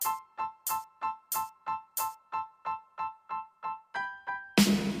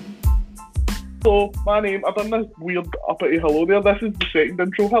Hello, my name, I've done this weird uppity hello there. This is the second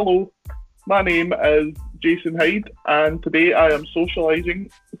intro. Hello, my name is Jason Hyde, and today I am socialising,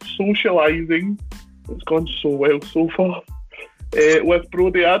 it's gone so well so far, with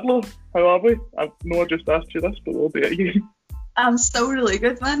Brodie Adler. How are we? I know I just asked you this, but we'll do it again. I'm still really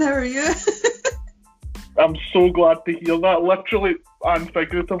good, man. How are you? I'm so glad to hear that, literally and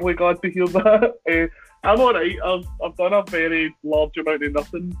figuratively glad to hear that. I'm alright. I've done a very large amount of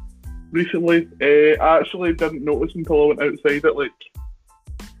nothing recently. I actually didn't notice until I went outside at like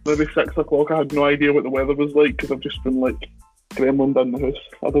maybe 6 o'clock. I had no idea what the weather was like because I've just been like gremlined in the house.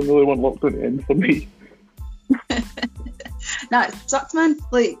 I don't really want lockdown to end for me. Nah, it sucks, man.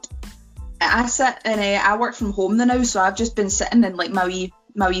 Like, I sit and I work from home now, so I've just been sitting in like my wee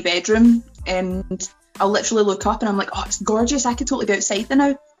bedroom, and I'll literally look up and I'm like, oh, it's gorgeous, I could totally be outside now.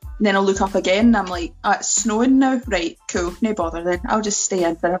 And then I'll look up again and I'm like, oh, it's snowing now. Right, cool, no bother then. I'll just stay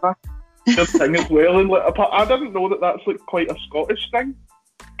in forever. Good thing as well. And like, I didn't know that that's like quite a Scottish thing,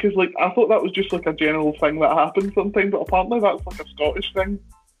 because like I thought that was just like a general thing that happens sometimes, but apparently that's like a Scottish thing.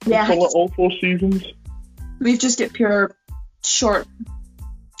 Yeah. For like all 4 seasons. We've just got pure short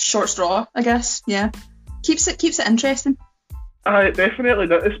straw, I guess. Yeah, keeps it interesting. It definitely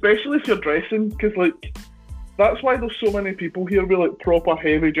does, especially if you're dressing, because like that's why there's so many people here with like proper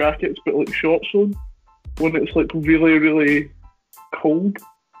heavy jackets but like shorts on when it's like really, really cold.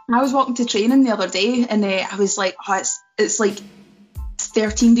 I was walking to training the other day and I was like, oh, it's like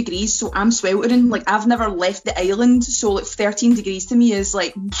 13 degrees, so I'm sweltering. Like, I've never left the island, so like 13 degrees to me is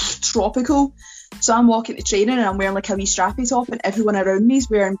like tropical. So I'm walking to training and I'm wearing like a wee strappy top, and everyone around me is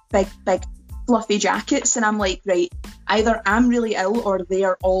wearing big fluffy jackets, and I'm like, right, either I'm really ill or they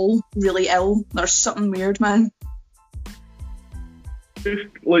are all really ill. There's something weird, man. Just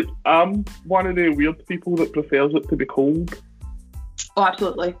like, I'm one of the weird people that prefers it to be cold. Oh,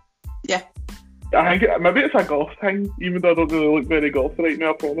 absolutely. Yeah. I think maybe it's a goth thing, even though I don't really look very goth right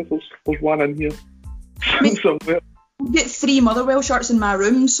now. I promise there's one in here somewhere. I've got 3 Motherwell shirts in my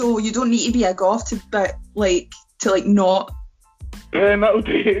room, so you don't need to be a goth to not. Yeah, that'll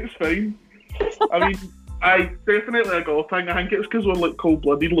do it, it's fine. I mean, definitely a goth thing. I think it's because we're like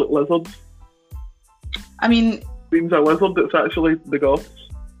cold-blooded like lizards. I mean, being a lizard, it's actually the goths.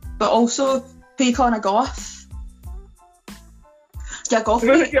 But also, who you calling a goth? Do you a goth?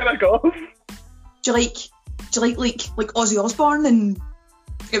 You're a goth. Do you like Ozzy Osbourne? And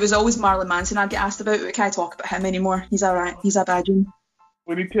it was always Marilyn Manson I'd get asked about. We can't talk about him anymore. He's alright. He's a bad one.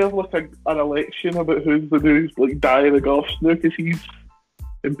 We need to have like an election about who's the new like die of the goths now, because he's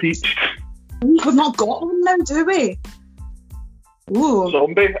impeached. We've not got one now, do we? Ooh.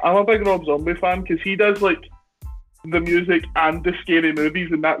 Zombie. I'm a big Rob Zombie fan because he does like the music and the scary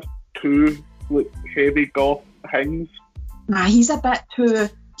movies, and that's 2 like heavy goth things. Nah, he's a bit too.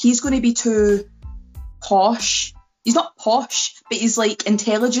 He's going to be too posh. He's not posh, but he's like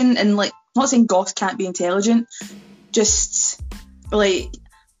intelligent, and like, I'm not saying goths can't be intelligent, just like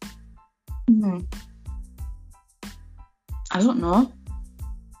I don't know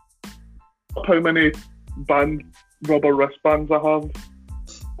how many band rubber wristbands I have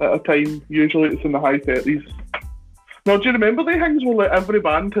at a time. Usually it's in the high 30s. Now, do you remember the things where like every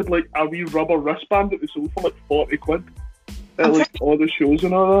band had like a wee rubber wristband that they sold for like 40 quid at like all the shows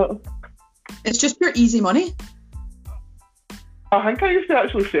and all that? It's just pure easy money. I think I used to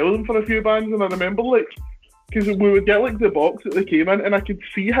actually sell them for a few bands, and I remember like, because we would get like the box that they came in, and I could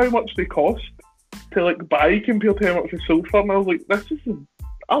see how much they cost to like buy compared to how much they sold for, and I was like, this is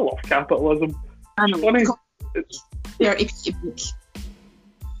I love capitalism. I know. Funny.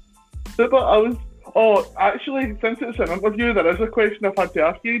 But actually, since it's an interview, there is a question I've had to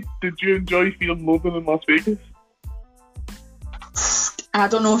ask you. Did you enjoy Fear and Loathing in Las Vegas? I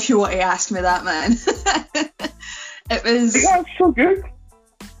don't know if you want to ask me that, man. It was. That's so good.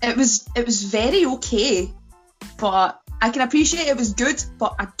 It was very okay, but I can appreciate it was good,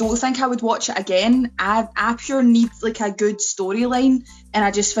 but I don't think I would watch it again. I pure need like a good storyline, and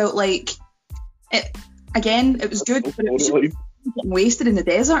I just felt like it. Again, it was good, but it was just getting wasted in the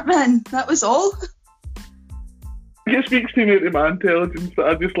desert, man. That was all. It speaks to me to my intelligence that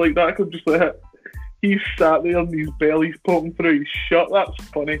I just like that. I'm just like, he's sat there and his belly's poking through his shirt. That's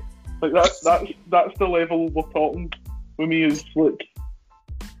funny. Like that's the level we're talking with me. Is like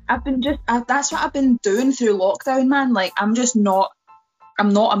that's what I've been doing through lockdown, man. Like, I'm not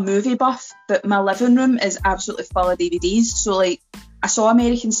a movie buff, but my living room is absolutely full of DVDs. So like, I saw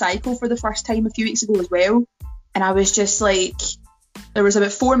American Psycho for the first time a few weeks ago as well, and I was just like, there was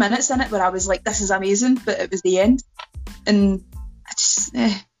about 4 minutes in it where I was like, this is amazing, but it was the end, and I just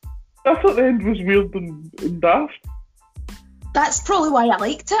I thought the end was weird and daft. That's probably why I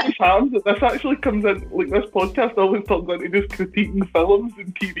liked it. This happens that this actually comes in, like this podcast always turns into just critiquing films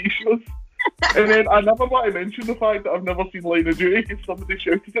and TV shows. And then I never want to mention the fact that I've never seen Line of Duty because somebody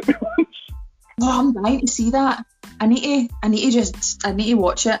shouted at me once. Oh, I'm dying to see that. I need to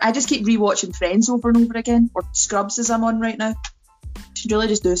watch it. I just keep rewatching Friends over and over again, or Scrubs as I'm on right now. Should really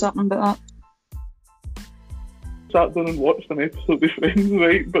just do something about that. Sat down and watched an episode of Friends,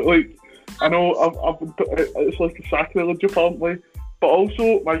 right? But like, I know it's like a sacrilege apparently, but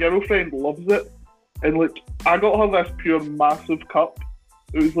also my girlfriend loves it, and like I got her this pure massive cup.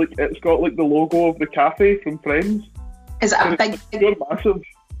 It was like it's got like the logo of the cafe from Friends. Is it a big pure massive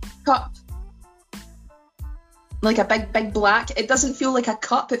cup? Like a big black. It doesn't feel like a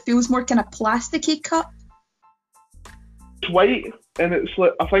cup. It feels more kind of plasticky cup. It's white, and it's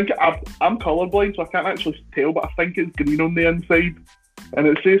like I think I'm colourblind, so I can't actually tell, but I think it's green on the inside. And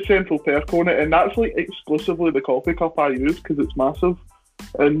it says Central Perk on it, and that's like exclusively the coffee cup I use because it's massive,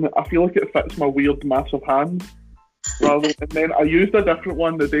 and I feel like it fits my weird massive hand. And then I used a different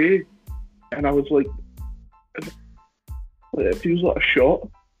one today, and I was like, it feels like a shot.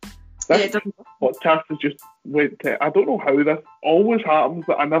 This podcast has just went to, I don't know how this always happens,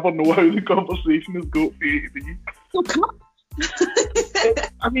 that I never know how the conversation has got from A to B.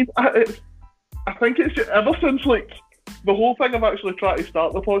 I mean, I think it's just, ever since like the whole thing of actually trying to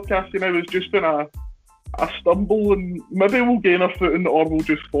start the podcast now has just been a stumble, and maybe we'll gain our footing or we'll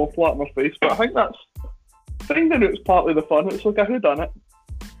just fall flat on our face. But I think that's finding out's partly the fun. It's like a whodunit.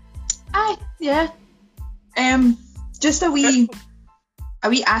 Aye, yeah. Just a wee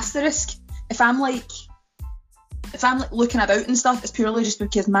asterisk. If I'm like looking about and stuff, it's purely just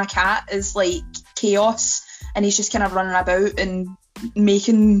because my cat is like chaos and he's just kind of running about and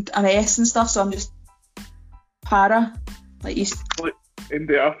making a mess and stuff. So I'm just para. Like he's. In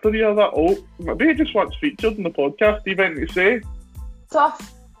the after year that maybe he just wants featured in the podcast. Even to say.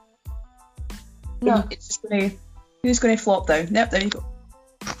 Tough. No, it's just going to flop down. Yep, there you go.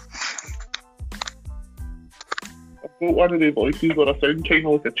 I've got one of the voices where I sound kind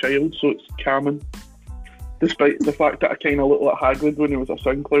of like a child, so it's calming. Despite the fact that I kind of look like Hagrid when he was a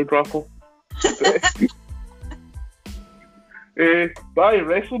SoundCloud rapper. But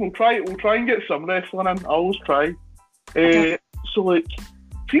wrestling, we'll try and get some wrestling in. I always try. So like,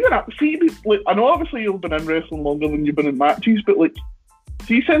 I know obviously you've been in wrestling longer than you've been in matches, but like,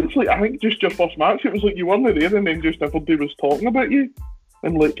 see since like I think just your first match, it was like you weren't there and then just everybody was talking about you,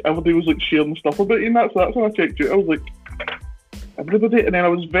 and like everybody was like sharing stuff about you and that. So that's when I checked you out. I was like, everybody, and then I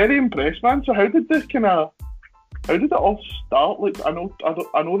was very impressed, man. So how did it all start? Like I know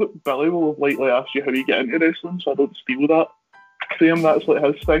that Billy will have likely asked you how you get into wrestling, so I don't steal that. Saying that's like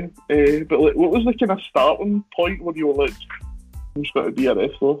his thing. But like, what was the kind of starting point where you were like, I'm just going to be a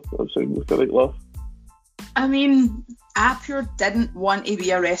wrestler? That sounds like the right laugh. I mean, I pure didn't want to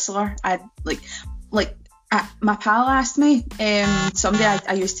be a wrestler. I my pal asked me, somebody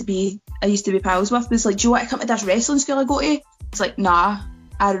I used to be pals with was like, do you want to come to this wrestling school I go to? It's like, nah,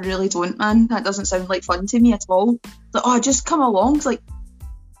 I really don't, man. That doesn't sound like fun to me at all. Like, oh, just come along. It's like,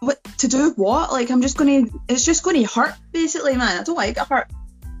 what to do? What? Like, it's just going to hurt, basically, man. I don't want to get hurt.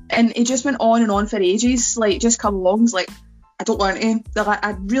 And it just went on and on for ages. Like, just come along. It's like, I don't want to. Like,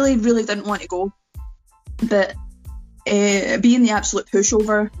 I really, really didn't want to go. But being the absolute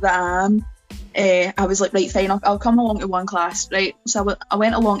pushover that I am, I was like, right, fine, I'll come along to one class, right? So I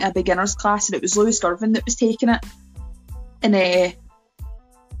went along to a beginner's class, and it was Lewis Girvin that was taking it. And it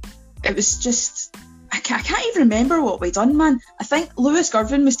was just, I can't even remember what we done, man. I think Lewis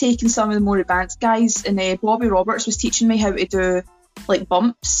Girvin was taking some of the more advanced guys, and Bobby Roberts was teaching me how to do like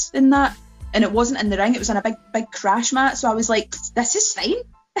bumps in that. And it wasn't in the ring, it was on a big crash mat. So I was like, this is fine,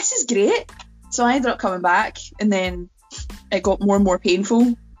 this is great. So I ended up coming back, and then it got more and more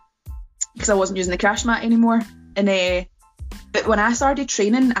painful because I wasn't using the crash mat anymore. And but when I started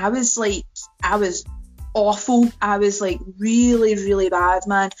training, I was awful. I was like really, really bad,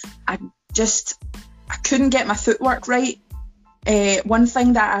 man. I couldn't get my footwork right. One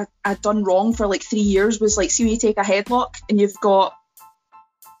thing that I'd done wrong for like 3 years was like, see when you take a headlock and you've got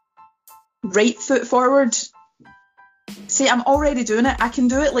right foot forward. See, I'm already doing it. I can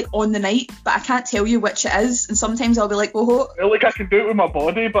do it like on the night, but I can't tell you which it is. And sometimes I'll be like, oh. Like I can do it with my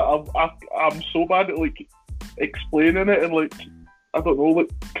body, but I'm so bad at like explaining it and like, I don't know, like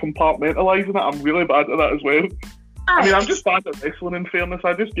compartmentalising it. I'm really bad at that as well. I mean, I'm just bad at wrestling, in fairness.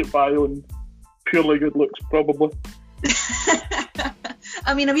 I just get by on purely good looks, probably.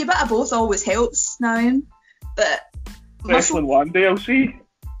 I mean, a wee bit of both always helps now, but wrestling one day, I'll see.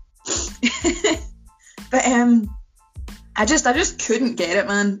 But I just couldn't get it,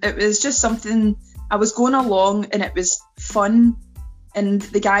 man. It was just something I was going along and it was fun and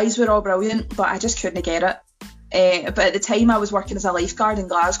the guys were all brilliant, but I just couldn't get it. But at the time I was working as a lifeguard in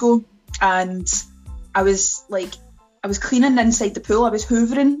Glasgow, and I was cleaning inside the pool. I was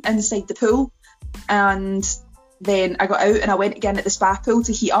hoovering inside the pool, and then I got out and I went again at the spa pool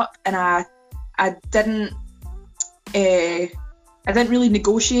to heat up, and I didn't really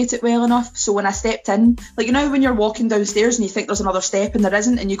negotiate it well enough. So when I stepped in, like, you know when you're walking downstairs and you think there's another step and there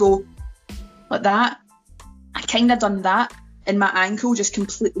isn't, and you go like that, I kind of done that, and my ankle just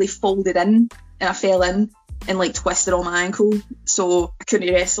completely folded in and I fell in and like twisted on my ankle, so I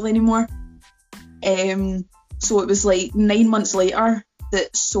couldn't wrestle anymore. So it was like 9 months later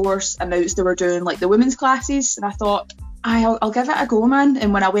that Source announced they were doing like the women's classes, and I thought, I'll give it a go, man.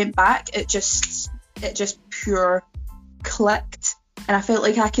 And when I went back, it just pure clicked, and I felt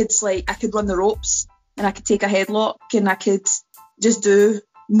like I could run the ropes, and I could take a headlock, and I could just do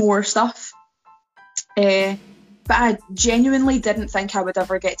more stuff. But I genuinely didn't think I would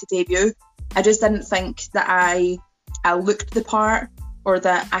ever get to debut. I just didn't think that I looked the part, or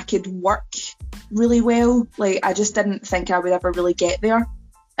that I could work really well. Like, I just didn't think I would ever really get there.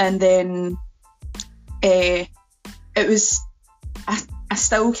 And then it was, I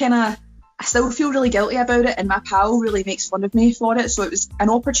still feel really guilty about it, and my pal really makes fun of me for it. So it was an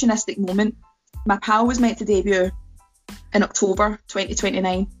opportunistic moment. My pal was meant to debut in October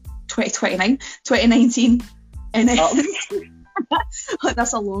 2019, and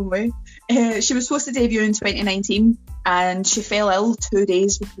that's a long way. She was supposed to debut in 2019, and she fell ill 2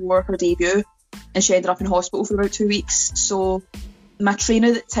 days before her debut, and she ended up in hospital for about 2 weeks. So my trainer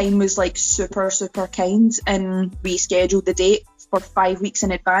at the time was like super kind, and we scheduled the date for 5 weeks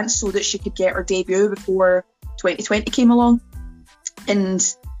in advance so that she could get her debut before 2020 came along. And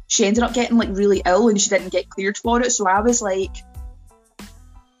she ended up getting like really ill, and she didn't get cleared for it. So I was like,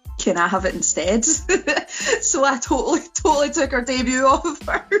 can I have it instead? So I totally took her debut off of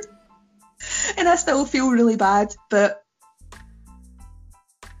her. And I still feel really bad, but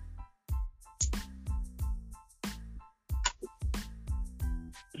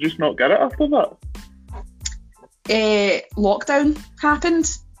did you just not get it after that? Lockdown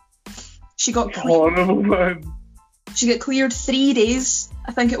happened. She got She got cleared 3 days.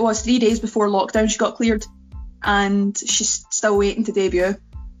 I think it was 3 days before lockdown. She got cleared, and she's still waiting to debut.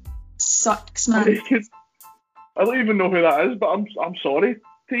 Sucks, man. I don't even know who that is, but I'm sorry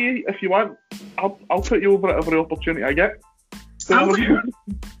to you. If you want, I'll put you over at every opportunity I get.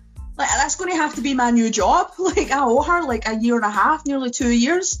 That's going to have to be my new job. Like, I owe her like a year and a half, nearly 2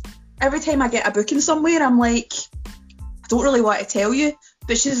 years. Every time I get a booking somewhere, I'm like, I don't really want to tell you,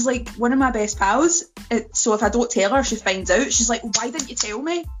 but she's like one of my best pals. So if I don't tell her, she finds out. She's like, why didn't you tell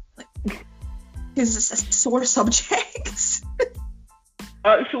me? Because it's a sore subject.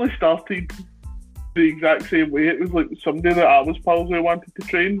 I actually started the exact same way. It was like somebody that I was pals with wanted to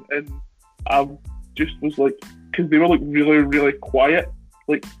train, and I just was like, because they were like really, really quiet.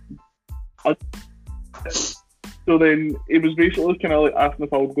 Like, so then it was basically kind of like asking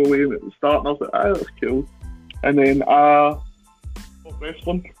if I would go away at the start, and I was like, that's cool. And then I stopped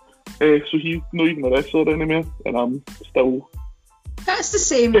wrestling. So he's not even a wrestler anymore, and I'm still... That's the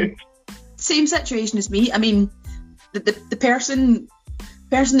same situation as me. I mean, the person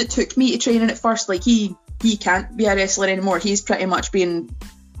that took me to training at first, like, he can't be a wrestler anymore. He's pretty much been,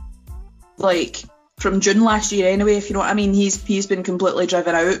 like, from June last year anyway, if you know what I mean. He's been completely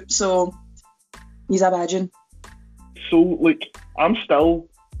driven out, so he's a badging. So, like, I'm still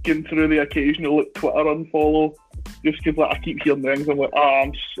getting through the occasional, like, Twitter unfollow, just because, like, I keep hearing things. I'm like,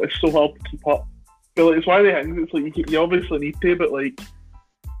 it's so hard to keep up. But, like, it's one of the things, it's like, you obviously need to, but, like,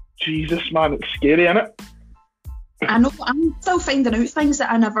 Jesus, man, it's scary, innit? I know, I'm still finding out things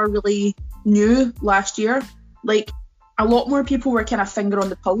that I never really knew last year. Like, a lot more people were kind of finger on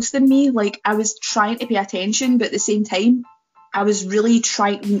the pulse than me. Like, I was trying to pay attention, but at the same time, I was really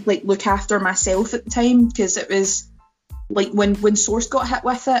trying to, like, look after myself at the time, because it was, like, when Source got hit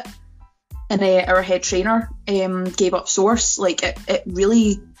with it, and our head trainer gave up Source, like, it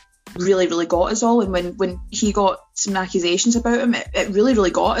really, really, really got us all. And when he got some accusations about him, it really, really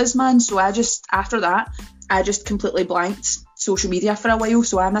got us, man. So after that, I just completely blanked social media for a while,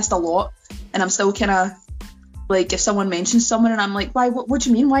 so I missed a lot. And I'm still kind of, like, if someone mentions someone and I'm like, why, what do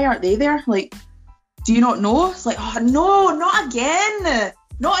you mean, why aren't they there? Like, do you not know? It's like, oh no, not again,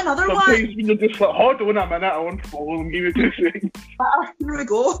 not another Sometimes one. Sometimes you're just like, hold on a minute, I want to follow them, give you 2 seconds. Here we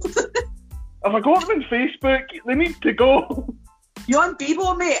go. If I got them on Facebook, they need to go. You on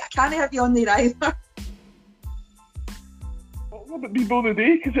Bebo, mate? I can't have you on there either. What about Bebo the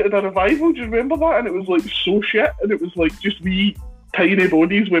Day? Because it had a revival, do you remember that? And it was like so shit, and it was like just we tiny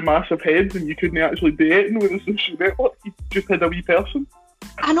bodies with massive heads and you couldn't actually do anything with the social network. You just had a wee person.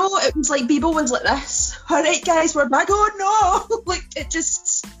 I know, it was like Bebo was like this. Alright guys, we're back. Oh no! Like, it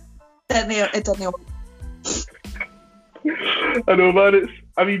just didn't work. I know, man.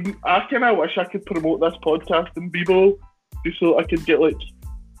 I kind of wish I could promote this podcast in Bebo just so I could get like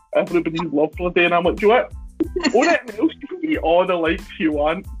everybody's love for the day. And I'm like, do you know what? Or anything else, you can get all the likes you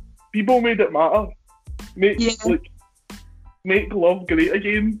want. Bebo made it matter. Make love great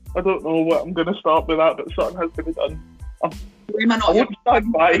again. I don't know what I'm going to start with that, but something has to be done. Why am I not won't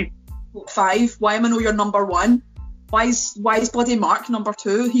stand by. 5? Why am I not your number 1? Why is bloody Mark number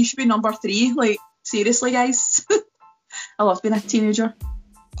 2? He should be number 3. Like, seriously, guys. I love being a teenager.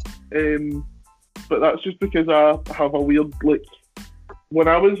 But that's just because I have a weird, like, when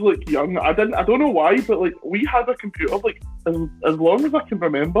I was like young, I don't know why, but like we had a computer like as long as I can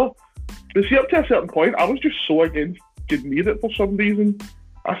remember. But see, up to a certain point, I was just so against getting near it for some reason.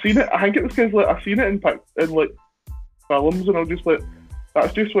 I think it was because like I seen it in like films, and I'm just like,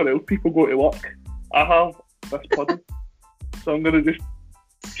 that's just where else people go to work. I have this puddle, so I'm gonna just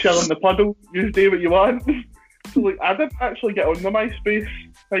chill in the puddle. You do what you want. So like, I didn't actually get on the MySpace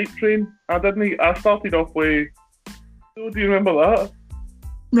hype train. I started off with. Do you remember that?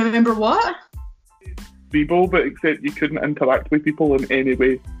 Remember what? Bebo, but except you couldn't interact with people in any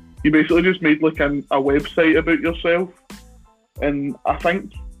way. You basically just made like a website about yourself, and I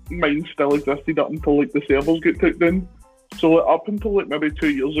think mine still existed up until like the servers got took down. So like, up until like maybe 2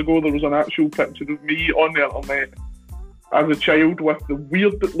 years ago, there was an actual picture of me on the internet as a child with the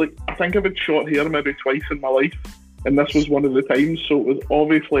weird, like I think I've had short hair maybe twice in my life, and this was one of the times, so it was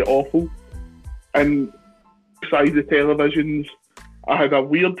obviously awful. And beside the televisions, I had a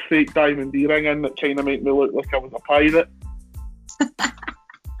weird fake diamond earring in that kind of made me look like I was a pirate.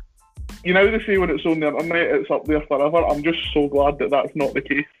 You know, they say when it's on the internet, it's up there forever. I'm just so glad that that's not the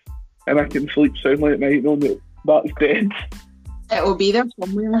case. And I can sleep soundly at night knowing that that's dead. It will be there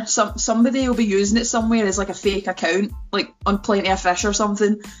somewhere. Somebody will be using it somewhere as like a fake account, like on Plenty of Fish or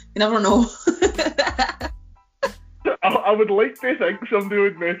something. You never know. I would like to think somebody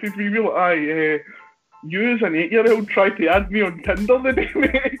would message me like, you as an 8-year-old tried to add me on Tinder the day,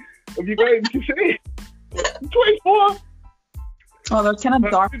 mate. Have you got anything to say? 24. Oh, they're kind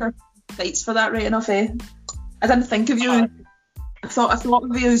of darker sites for that, right enough, eh? I didn't think of you. I thought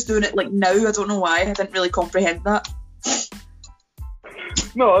of you as doing it like now. I don't know why. I didn't really comprehend that.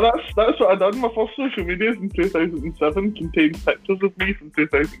 No, that's what I done. My first social media in 2007 contains pictures of me from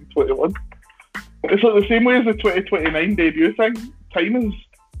 2021. It's like the same way as the 2029 debut thing.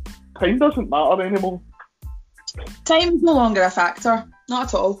 Time doesn't matter anymore. Time's no longer a factor. Not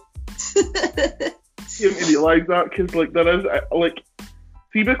at all. You don't realise that because like there is like,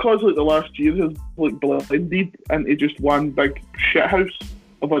 see, because like the last year has like blended into just one big shithouse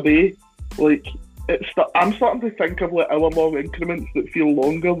of a day. Like I'm starting to think of like hour-long increments that feel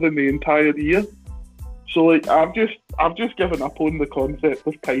longer than the entire year. So like I've just given up on the concept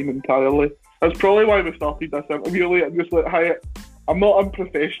of time entirely. That's probably why we started this interview. Like, I'm just like, hi, I'm not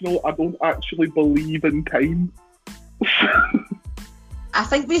unprofessional. I don't actually believe in time. I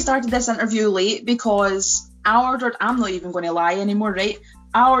think we started this interview late because I ordered, I'm not even going to lie anymore, right?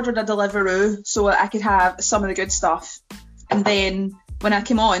 I ordered a Deliveroo so I could have some of the good stuff. And then when I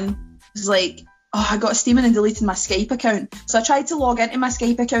came on, it was like, oh, I got steaming and deleted my Skype account. So I tried to log into my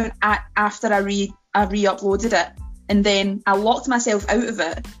Skype account after I re-uploaded it. And then I locked myself out of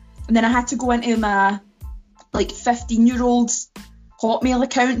it. And then I had to go into my like 15-year-old's Hotmail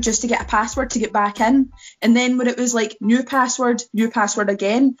account just to get a password to get back in. And then when it was like new password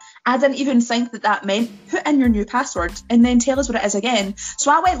again, I didn't even think that meant put in your new password and then tell us what it is again.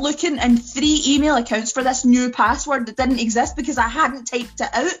 So I went looking in 3 email accounts for this new password that didn't exist because I hadn't typed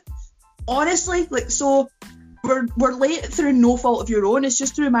it out. Honestly, like, so we're late through no fault of your own. It's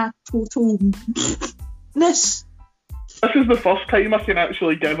just through my totalness. This is the first time I can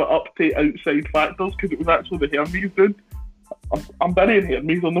actually give it up to outside factors because it was actually the Hermes dude. I'm burying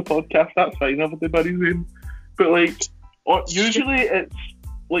Hermes on the podcast, that's fine, everybody buries him. But like, usually it's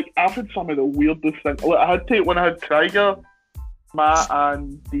like, I've had some of the weirdest things. Like, when I had Krieger, Matt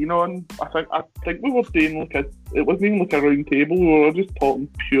and Dean on, I think we were doing like it wasn't even like a round table, we were just talking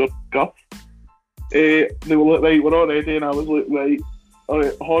pure guff. They were like, right, we're all ready, and I was like, right,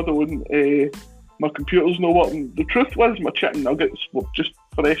 alright, hold on, my computer's not working. The truth was my chicken nuggets were just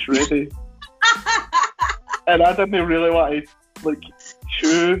fresh ready. And I didn't really want to like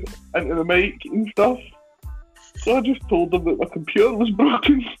chew into the mic and stuff. So I just told them that my computer was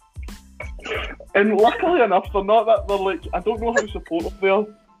broken. And luckily enough, they're like, I don't know how supportive they are,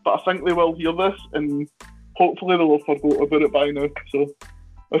 but I think they will hear this and hopefully they'll have forgot about it by now. So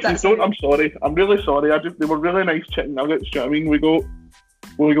if That's you don't, right. I'm sorry. I'm really sorry. They were really nice chicken nuggets. Do you know what I mean?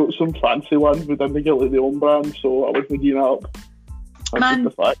 We got some fancy ones. We didn't get like the own brand, so I wasn't getting up. That's Man,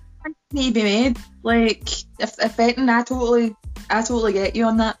 just the fact. Maybe made. Like, if anything, I totally get you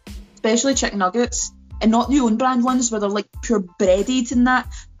on that. Especially chicken nuggets. And not the own brand ones where they're like pure breaded and that.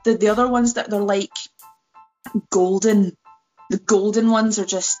 The other ones that they're like golden. The golden ones are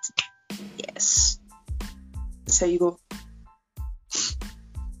just, yes. That's how you go.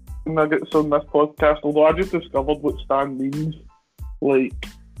 Nuggets on this podcast, although I just discovered what Stan means. Like,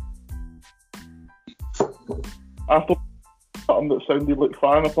 I thought something that sounded like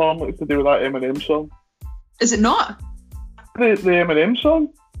fan apparently to do with that Eminem song. Is it not? The Eminem song?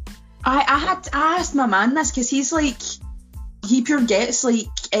 I asked my man this because he's like, he pure gets like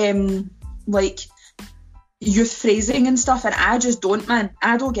youth phrasing and stuff, and I just don't, man.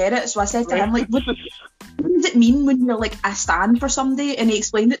 I don't get it. So I said to him, like, what does it mean when you're like, I stand for somebody? And he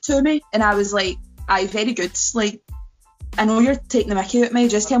explained it to me, and I was like, aye, very good. Like, I know you're taking the mickey at me,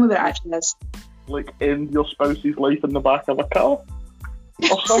 just tell me what it actually is. Like, end your spouse's life in the back of a car?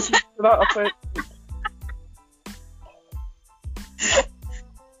 Or something to that effect.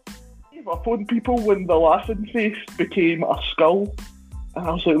 I phoned people when the laughing face became a skull, and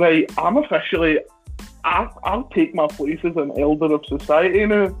I was like, right, I'm officially, I'll take my place as an elder of society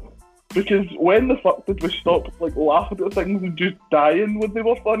now, because when the fuck did we stop like laughing at things and just dying when they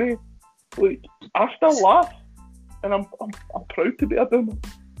were funny? Like, I still laugh, and I'm proud to be a doomer.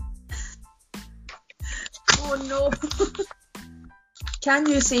 Oh no. Can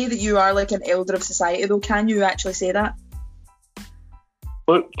you say that you are like an elder of society though? Can you actually say that?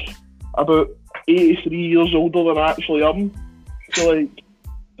 Look, about 83 years older than I actually am. So, like,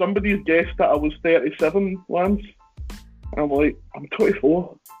 somebody's guessed that I was 37 once. And I'm like, I'm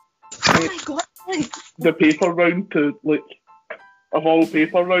 24. Oh my god. The paper round to, like, of all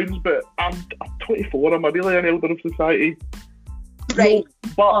paper rounds, but I'm 24. Am I really an elder of society? Right.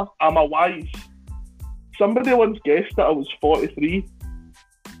 No, but I'm a wise. Somebody once guessed that I was 43,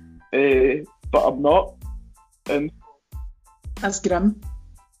 but I'm not. And That's grim.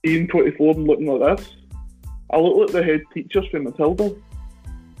 being 24 and looking like this, I look like the head teachers from Matilda.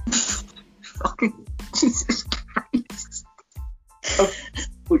 Fucking Jesus Christ.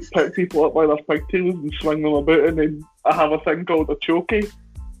 Like, pick people up by their pigtails and swing them about, and then I have a thing called a chokey.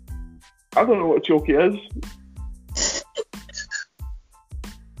 I don't know what a chokey is.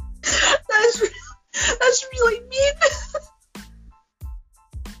 That's really mean.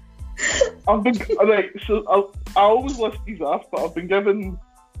 I've been right, so I always list these off, but I've been given.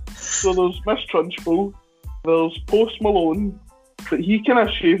 So there's Miss Trunchbull, there's Post Malone, but he kind of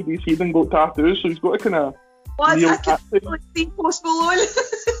shaved his head and got tattoos, so he's got to kind of. What? I can like see Post Malone.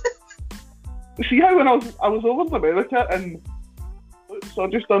 See how when I was over in America, and so I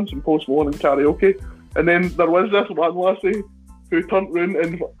just done some Post Malone and karaoke, and then there was this one lassie who turned round,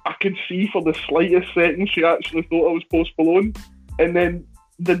 and I could see for the slightest second she actually thought I was Post Malone, and then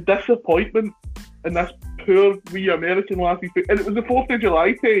the disappointment in this poor wee American lassie, and it was the 4th of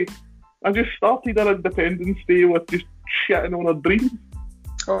July day. I just started our Independence Day with just shitting on her dreams.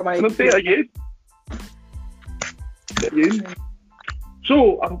 Oh my god. And I'll say it again.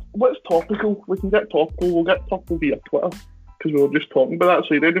 So, what's topical? We can get topical. We'll get topical via Twitter, because we were just talking about that.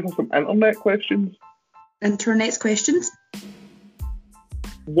 So, you ready for some internet questions? Internet's questions?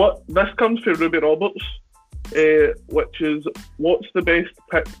 This comes from Ruby Roberts, which is, what's the best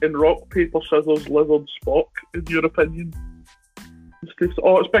pick in Rock, Paper, Scissors, Lizard, Spock, in your opinion?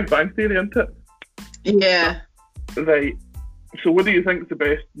 It's Big Bang Theory, isn't it? Yeah. Right. So what do you think is the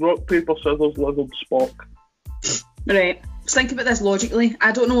best? Rock, Paper, Scissors, Lizard, Spock? Right. Let's think about this logically.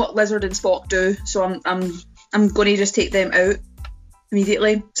 I don't know what Lizard and Spock do, so I'm going to just take them out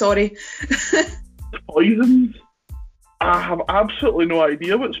immediately. Sorry. Poisons? I have absolutely no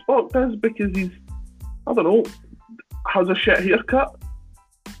idea what Spock does, because he's, I don't know, has a shit haircut,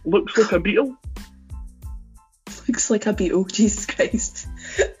 looks like a beetle. Looks like a beetle, Jesus Christ.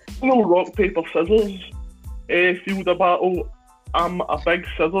 Rock, paper, scissors, field of battle. I'm a big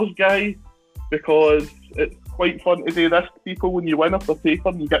scissors guy, because it's quite fun to do this to people when you win off the paper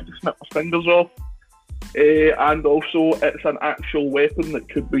and you get to snip their fingers off. And also it's an actual weapon that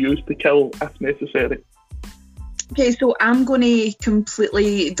could be used to kill if necessary. Okay, so I'm going to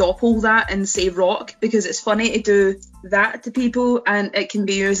completely doppel that and say rock, because it's funny to do that to people and it can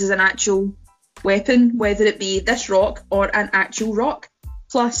be used as an actual weapon, whether it be this rock or an actual rock,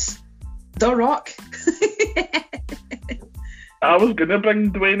 plus the rock. I was going to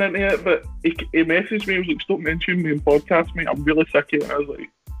bring Dwayne into it, but he messaged me, he was like, stop mentioning me in podcast, mate, I'm really sick of it. I was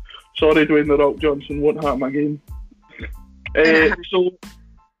like, Sorry, Dwayne The Rock Johnson, won't happen again. So,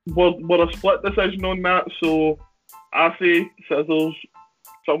 we're a split decision on that, so I say scissors.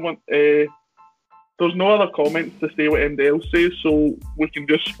 Someone, there's no other comments to say what anybody else says, so we can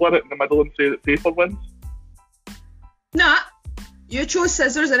just split it in the middle and say that paper wins. Nah, you chose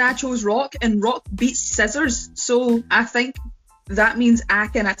scissors and I chose rock, and rock beats scissors, so I think that means I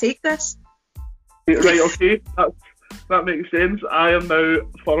take this. Right, okay, that makes sense. I am now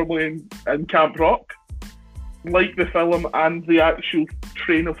firmly in Camp Rock, like the film and the actual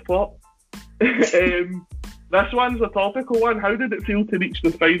train of thought. This one's a topical one. How did it feel to reach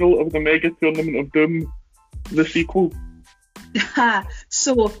the final of the Mega Tournament of Doom, the sequel?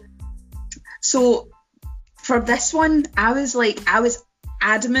 So for this one, I was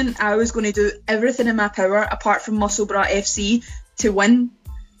adamant I was going to do everything in my power, apart from Muscle Bra FC, to win.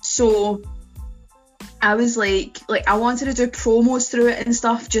 So I was like I wanted to do promos through it and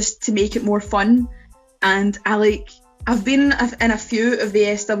stuff just to make it more fun. And I've been in a few of the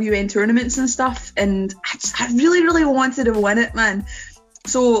SWN tournaments and stuff, and I really, really wanted to win it, man.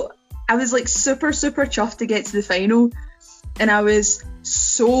 So I was super, super chuffed to get to the final, and I was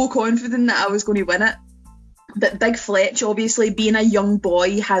so confident that I was going to win it. But Big Fletch, obviously being a young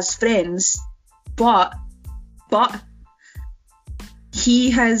boy, has friends, but he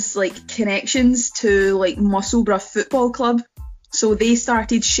has connections to Muscle Bra Football Club, so they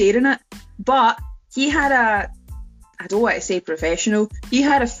started sharing it. But he had I don't want to say professional, he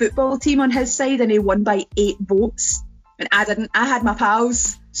had a football team on his side and he won by 8 votes. And I didn't. I had my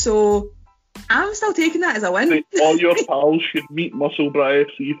pals, so I'm still taking that as a win. All your pals should meet Muscle Bra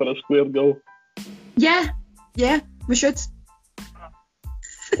FC for a square go. Yeah, we should.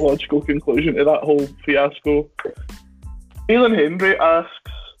 Logical conclusion to that whole fiasco. Alan Henry asks,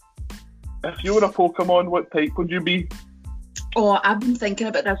 if you were a Pokemon, what type would you be? Oh, I've been thinking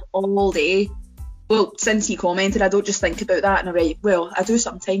about this all day. Well, since he commented, I don't just think about that, and I'm right, well, I do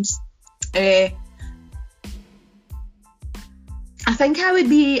sometimes. I think I would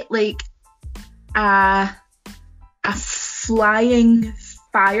be a flying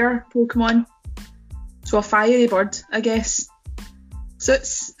fire Pokemon. So a fiery bird, I guess.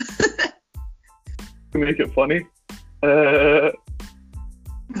 Suits. To make it funny. That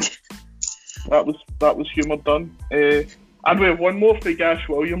was humour done. And we have one more for Gash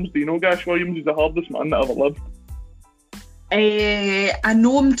Williams. Do you know Gash Williams? He's the hardest man that ever lived. I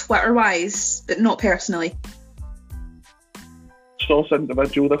know him Twitter-wise, but not personally. Sauce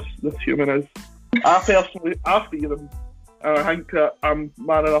individual this human is. I fear him. And I think that I'm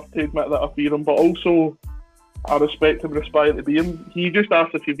man enough to admit that I fear him, but also I respect him and aspire to be him. He just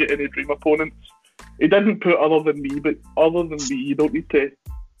asked if you get any dream opponents. He didn't put other than me, but other than me, you don't need to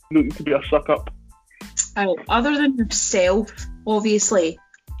be a suck-up. Other than himself, obviously,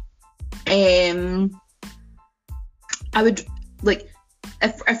 I would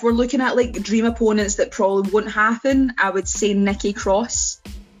if we're looking at dream opponents that probably wouldn't happen, I would say Nikki Cross,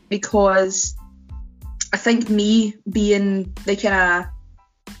 because I think me being the kind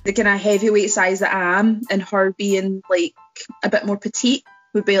of heavyweight size that I am, and her being a bit more petite,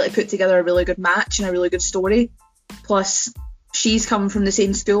 would be able to put together a really good match and a really good story. Plus, she's come from the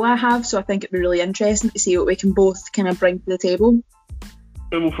same school I have, so I think it'd be really interesting to see what we can both kind of bring to the table.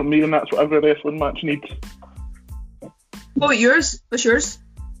 Well, for me, and that's what every wrestling match needs. What about yours? What's yours?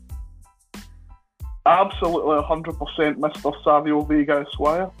 Absolutely 100% Mr. Savio Vega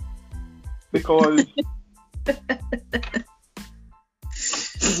Esquire, because he's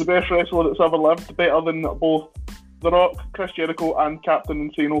the best wrestler that's ever lived, better than both The Rock, Chris Jericho, and Captain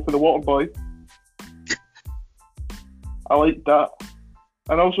Insano for the Waterboy. I like that.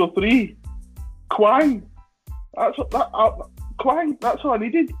 And also 3, Quang. Quang, that's all I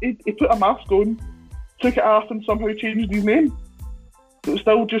needed. He put a mask on, took it off, and somehow changed his name. It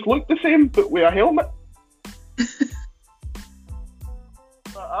still just looked the same, but with a helmet.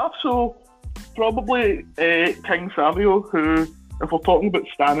 Also, probably King Savio, who, if we're talking about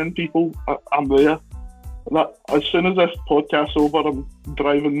standing people, I'm there. That as soon as this podcast's over, I'm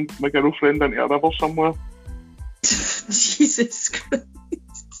driving my girlfriend into a river somewhere. Jesus Christ.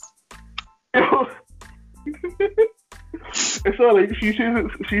 It's alright. She says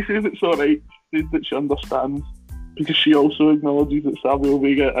it's alright. She says that she understands, because she also acknowledges that Savio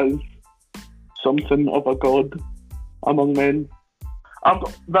Vega is something of a god among men.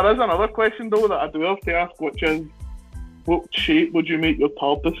 There is another question though that I do have to ask, which is, what shape would you make your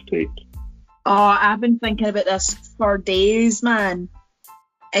TARDIS take? Oh, I've been thinking about this for days, man.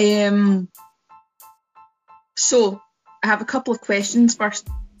 So, I have a couple of questions first.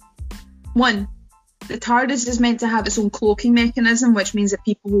 1, the TARDIS is meant to have its own cloaking mechanism, which means that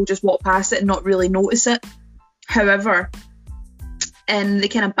people will just walk past it and not really notice it. However, in the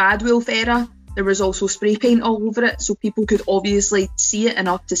kind of Bad Wolf era, there was also spray paint all over it, so people could obviously see it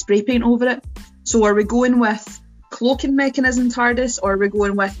enough to spray paint over it. So are we going with cloaking mechanism TARDIS, or are we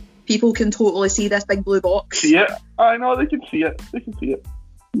going with people can totally see this big blue box? See it? I know, they can see it. They can see it.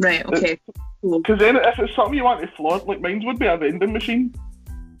 Right, okay. Because then if it's something you want to flaunt, like mine would be a vending machine.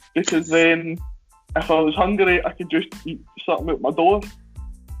 Because then if I was hungry, I could just eat something out my door.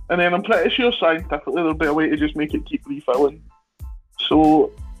 And then I'm pretty sure scientifically there'd be a way to just make it keep refilling.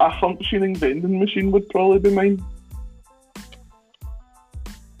 So a functioning vending machine would probably be mine.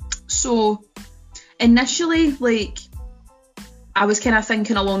 So initially, like, I was kind of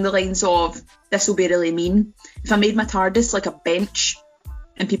thinking along the lines of, this will be really mean. If I made my TARDIS like a bench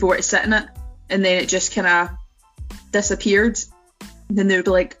and people were to sit in it and then it just kind of disappeared, then they would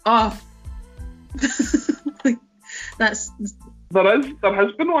be like, oh. Like, that's... There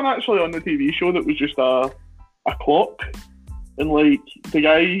has been one actually on the TV show that was just a clock. And like, the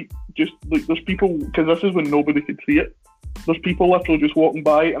guy just, like, there's people, because this is when nobody could see it. There's people literally just walking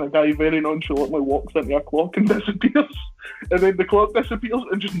by and a guy very nonchalantly walks into a clock and disappears. And then the clock disappears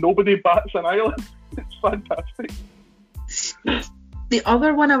and just nobody bats an eyelid. It's fantastic. The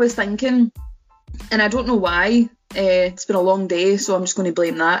other one I was thinking, and I don't know why, it's been a long day, so I'm just going to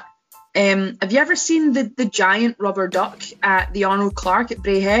blame that. Have you ever seen the giant rubber duck at the Arnold Clark at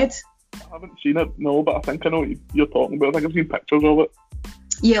Bray Head? I haven't seen it, no, but I think I know what you're talking about. I think I've seen pictures of it.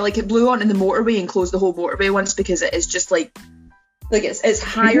 Yeah, like it blew onto the motorway and closed the whole motorway once because it is just like it's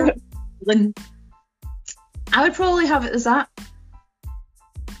higher than... I would probably have it as that.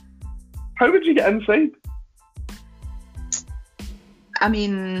 How would you get inside? I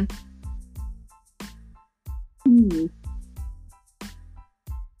mean...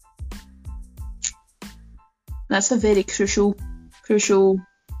 That's a very crucial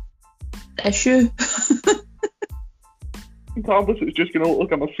issue. TARDIS is just going to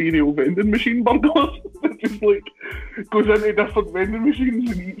look like a cereal vending machine bundle. It just like goes into different vending machines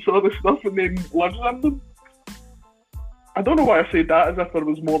and eats all the stuff and then lives in them. I don't know why I said that as if there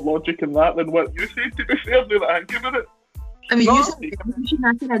was more logic in that than what you said, to be fair, now that I think about it. I mean, you said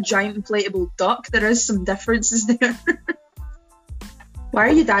acting a giant inflatable duck. There is some differences there. Why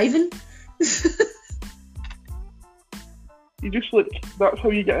are you diving? You just like, that's how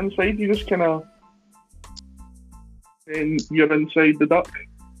you get inside. You just kind of, then you're inside the duck.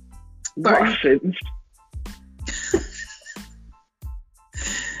 What a sentence.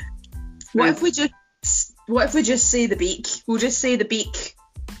 What if we just say the beak? We'll just say the beak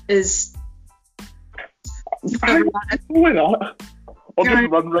is... Why not? Or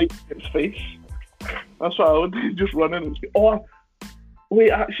just run right in its face. That's what I would do, just run in its face. Oh,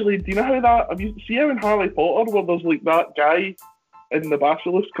 wait, actually, do you know how that... Have you see how in Harry Potter where there's like that guy in the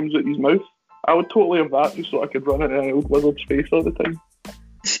basilisk comes out his mouth? I would totally have that just so I could run in an old wizard's face all the time.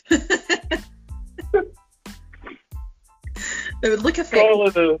 It would look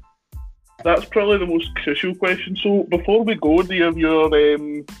effective. That's probably the most crucial question. So before we go, do you have your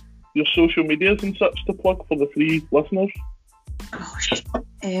social medias and such to plug for the free listeners? Oh,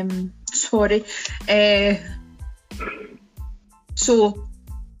 sorry. So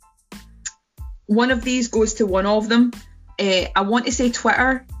one of these goes to one of them. I want to say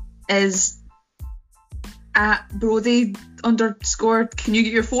Twitter is at Brody_. Can you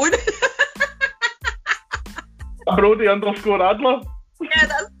get your phone? Brody_Adler. Yeah,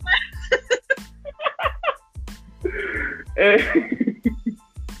 that's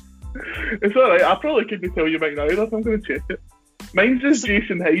It's alright, I probably couldn't tell you right now, I'm going to check it. Mine's just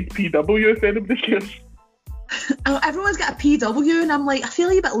Jason Hyde PW if anybody cares. Oh, everyone's got a PW and I'm like, I feel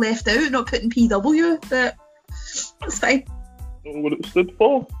like a bit left out not putting PW, but it's fine. I don't know what it stood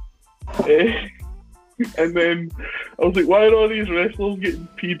for. And then I was like, why are all these wrestlers getting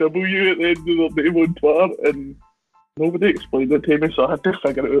PW at the end of their name on Twitter? And nobody explained it to me, so I had to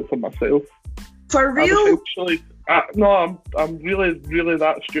figure it out for myself. For real? No, I'm really, really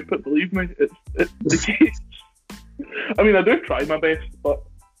that stupid, believe me. It's the case. I mean, I do try my best, but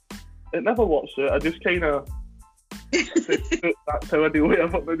it never works out. I just kind of... that's how I deal with it.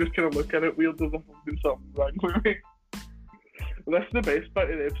 I just kind of look at it weird as if I'm doing something wrong with me. This is the best bit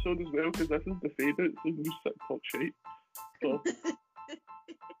of the episode as well, because this is the fade out, so you can just sit and talk shit. So...